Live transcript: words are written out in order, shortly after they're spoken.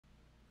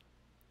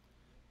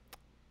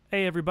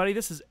Hey everybody,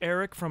 this is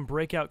Eric from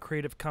Breakout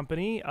Creative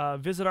Company.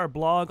 Visit our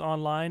blog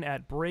online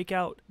at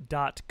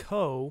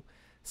breakout.co/blog.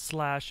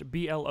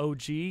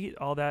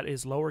 All that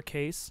is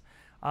lowercase.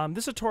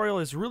 This tutorial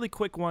is a really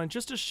quick one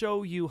just to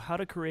show you how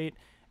to create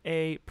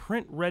a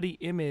print-ready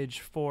image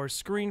for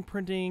screen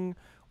printing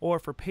or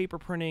for paper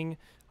printing.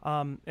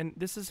 And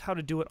this is how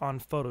to do it on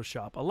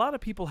Photoshop. A lot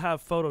of people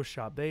have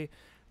Photoshop.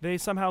 They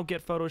somehow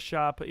get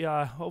Photoshop,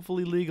 yeah,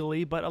 hopefully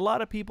legally, but a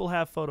lot of people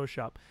have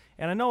Photoshop.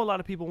 And I know a lot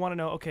of people want to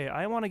know, okay,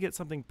 I want to get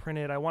something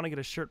printed, I want to get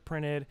a shirt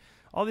printed.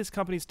 All these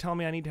companies tell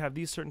me I need to have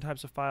these certain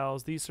types of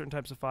files, these certain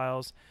types of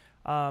files.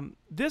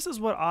 This is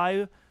what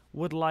I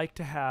would like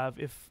to have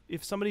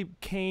if somebody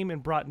came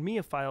and brought me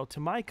a file to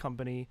my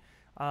company.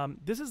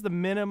 This is the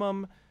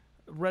minimum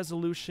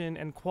resolution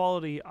and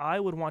quality I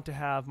would want to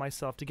have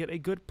myself to get a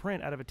good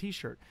print out of a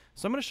t-shirt.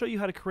 So I'm going to show you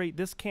how to create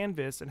this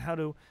canvas and how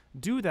to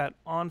do that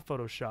on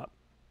Photoshop.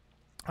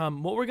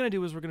 What we're going to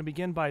do is we're going to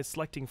begin by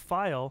selecting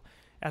File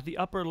at the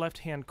upper left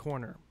hand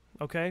corner.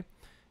 Okay,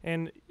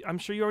 and I'm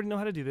sure you already know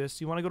how to do this.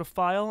 You want to go to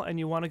File and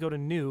you want to go to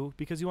New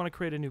because you want to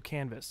create a new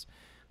canvas.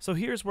 So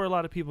here's where a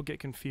lot of people get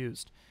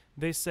confused.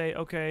 They say,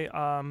 okay,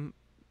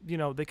 you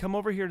know, they come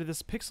over here to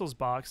this pixels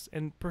box,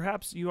 and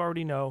perhaps you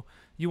already know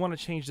you want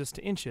to change this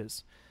to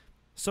inches.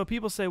 So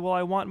people say, well,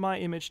 I want my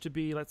image to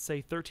be, let's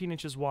say, 13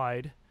 inches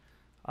wide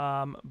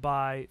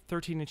by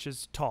 13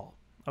 inches tall.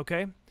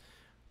 Okay,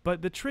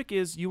 but the trick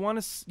is you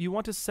want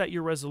to set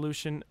your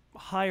resolution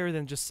higher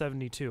than just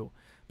 72,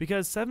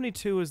 because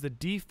 72 is the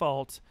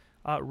default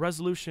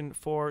resolution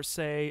for,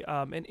 say,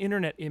 an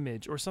internet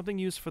image or something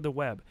used for the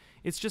web.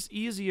 It's just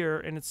easier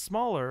and it's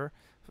smaller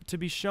to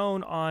be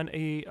shown on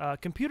a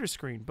computer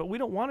screen, but we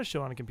don't want to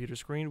show on a computer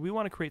screen. We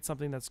want to create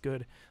something that's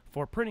good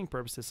for printing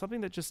purposes,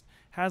 something that just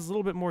has a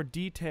little bit more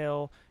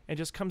detail and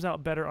just comes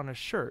out better on a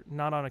shirt,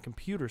 not on a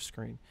computer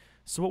screen.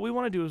 So what we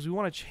want to do is we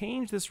want to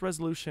change this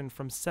resolution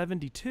from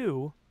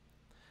 72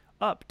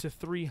 up to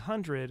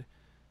 300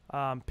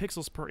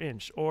 pixels per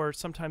inch, or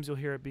sometimes you'll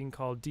hear it being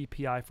called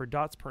DPI for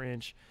dots per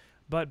inch,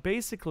 but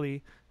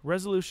basically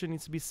resolution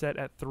needs to be set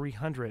at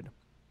 300.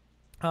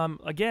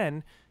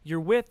 Again,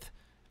 your width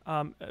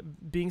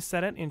being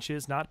set at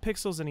inches, not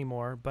pixels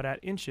anymore, but at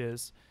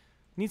inches,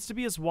 needs to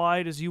be as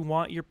wide as you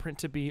want your print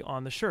to be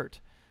on the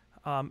shirt.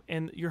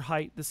 And your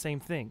height, the same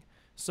thing.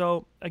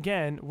 So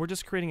again, we're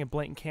just creating a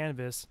blank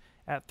canvas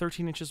at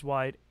 13 inches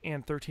wide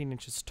and 13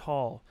 inches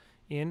tall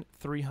in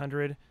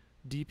 300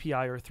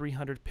 DPI or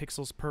 300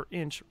 pixels per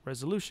inch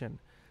resolution.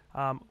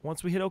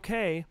 Once we hit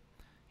OK,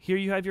 here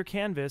you have your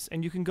canvas,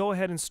 and you can go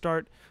ahead and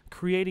start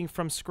creating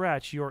from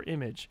scratch your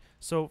image.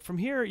 So from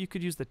here, you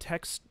could use the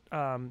text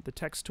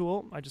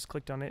tool. I just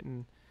clicked on it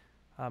and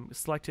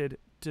selected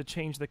to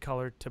change the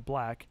color to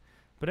black.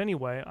 But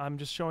anyway, I'm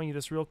just showing you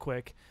this real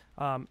quick.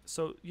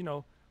 So, you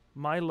know,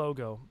 my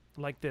logo,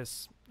 like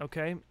this,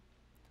 okay?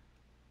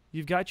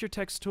 You've got your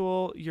text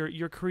tool.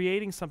 You're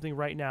creating something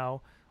right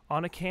now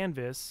on a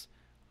canvas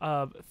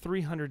of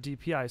 300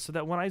 DPI, so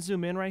that when I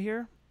zoom in right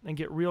here and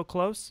get real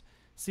close,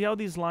 see how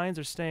these lines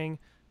are staying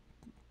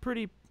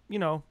pretty, you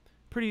know,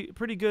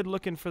 pretty good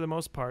looking for the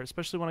most part,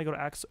 especially when I go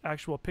to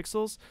actual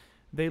pixels.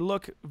 They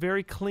look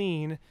very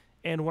clean,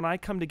 and when I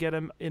come to get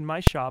them in my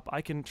shop, I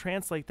can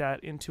translate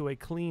that into a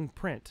clean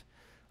print.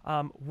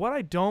 What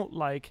I don't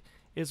like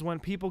is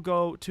when people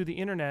go to the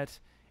internet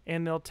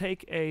and they'll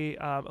take a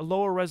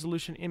lower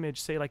resolution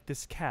image, say like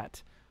this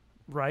cat,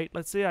 right?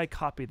 Let's say I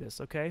copy this,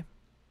 okay?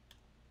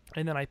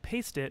 And then I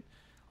paste it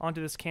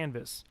onto this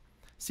canvas.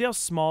 See how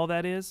small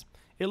that is?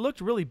 It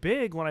looked really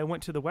big when I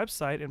went to the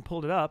website and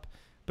pulled it up,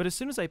 but as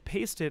soon as I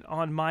paste it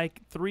on my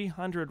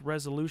 300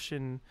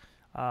 resolution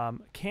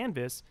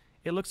canvas,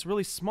 it looks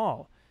really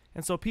small.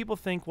 And so people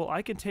think, well,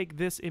 I can take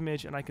this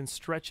image and I can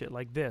stretch it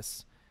like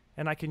this,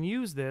 and I can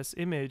use this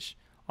image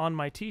on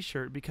my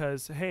t-shirt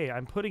because, hey,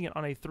 I'm putting it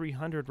on a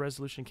 300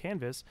 resolution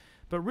canvas,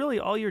 but really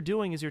all you're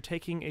doing is you're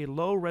taking a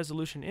low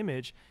resolution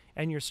image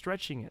and you're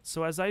stretching it.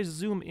 So as I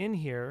zoom in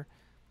here,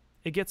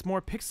 it gets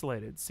more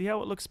pixelated. See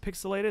how it looks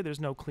pixelated? There's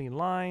no clean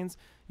lines.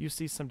 You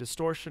see some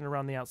distortion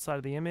around the outside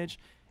of the image,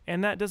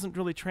 and that doesn't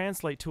really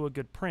translate to a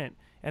good print,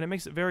 and it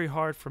makes it very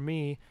hard for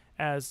me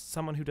as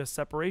someone who does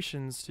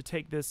separations to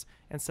take this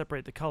and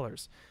separate the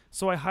colors.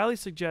 So I highly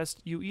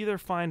suggest you either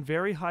find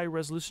very high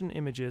resolution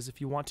images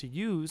if you want to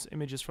use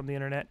images from the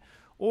internet,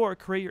 or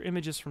create your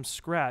images from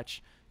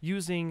scratch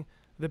using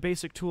the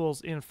basic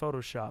tools in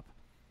Photoshop.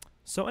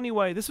 So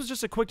anyway, this was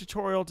just a quick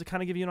tutorial to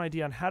kind of give you an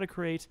idea on how to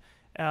create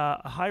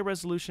a high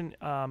resolution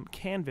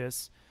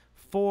canvas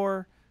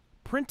for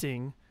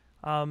printing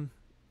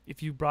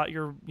if you brought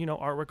your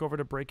artwork over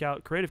to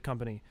Breakout Creative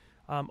Company.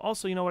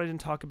 Also, you know what I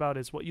didn't talk about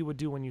is what you would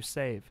do when you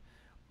save.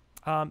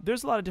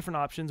 There's a lot of different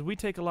options. We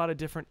take a lot of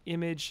different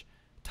image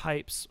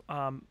types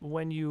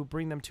when you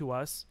bring them to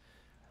us.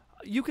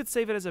 You could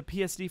save it as a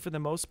PSD for the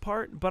most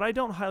part, but I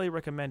don't highly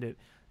recommend it.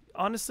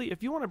 Honestly,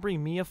 if you want to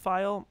bring me a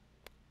file,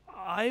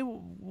 I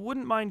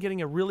wouldn't mind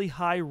getting a really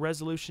high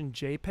resolution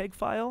JPEG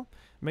file.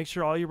 Make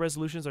sure all your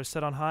resolutions are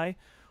set on high,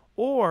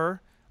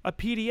 or a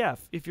PDF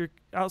if you're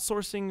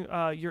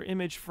outsourcing your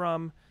image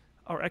from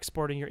or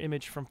exporting your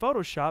image from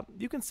Photoshop,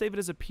 you can save it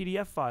as a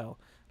PDF file.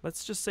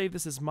 Let's just save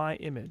this as my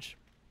image.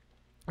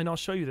 And I'll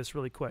show you this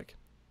really quick,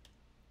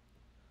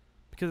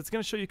 because it's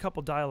going to show you a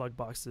couple dialog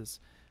boxes.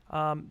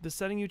 The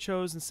setting you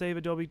chose and save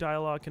Adobe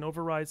dialog can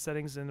override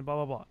settings and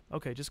blah, blah, blah.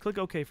 Okay, just click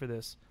OK for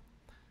this.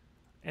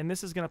 And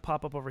this is going to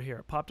pop up over here.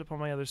 It popped up on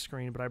my other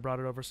screen, but I brought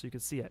it over so you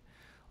could see it.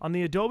 On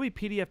the Adobe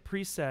PDF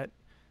preset,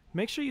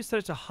 make sure you set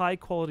it to high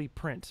quality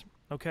print,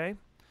 okay?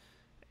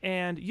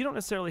 And you don't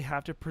necessarily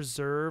have to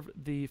preserve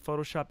the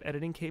Photoshop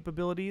editing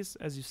capabilities,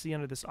 as you see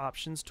under this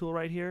options tool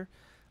right here.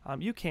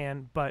 You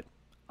can, but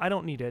I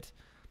don't need it.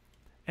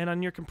 And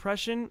on your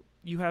compression,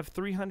 you have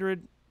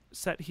 300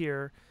 set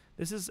here.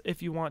 This is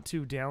if you want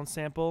to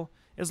downsample.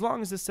 As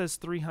long as this says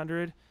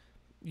 300,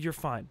 you're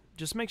fine.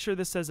 Just make sure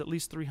this says at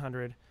least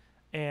 300,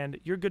 and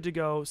you're good to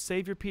go.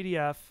 Save your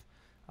PDF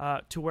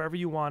to wherever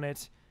you want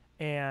it,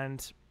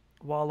 and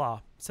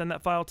voila. Send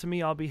that file to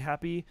me. I'll be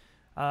happy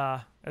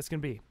as can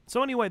be.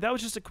 So anyway, that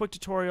was just a quick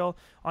tutorial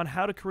on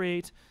how to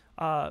create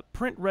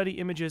print-ready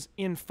images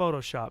in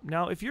Photoshop.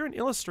 Now, if you're an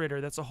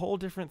illustrator, that's a whole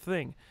different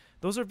thing.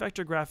 Those are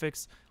vector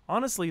graphics.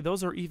 Honestly,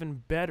 those are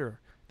even better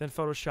than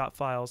Photoshop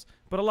files,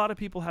 but a lot of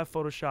people have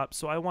Photoshop,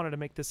 so I wanted to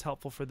make this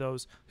helpful for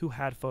those who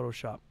had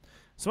Photoshop.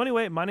 So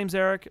anyway, my name's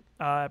Eric,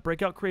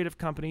 Breakout Creative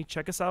Company.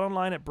 Check us out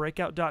online at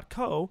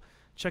breakout.co.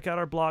 Check out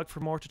our blog for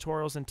more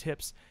tutorials and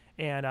tips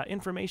and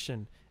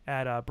information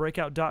at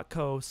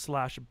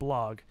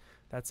breakout.co/blog.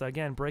 That's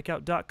again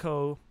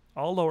breakout.co,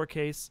 all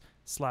lowercase,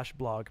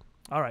 /blog.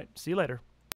 All right, see you later.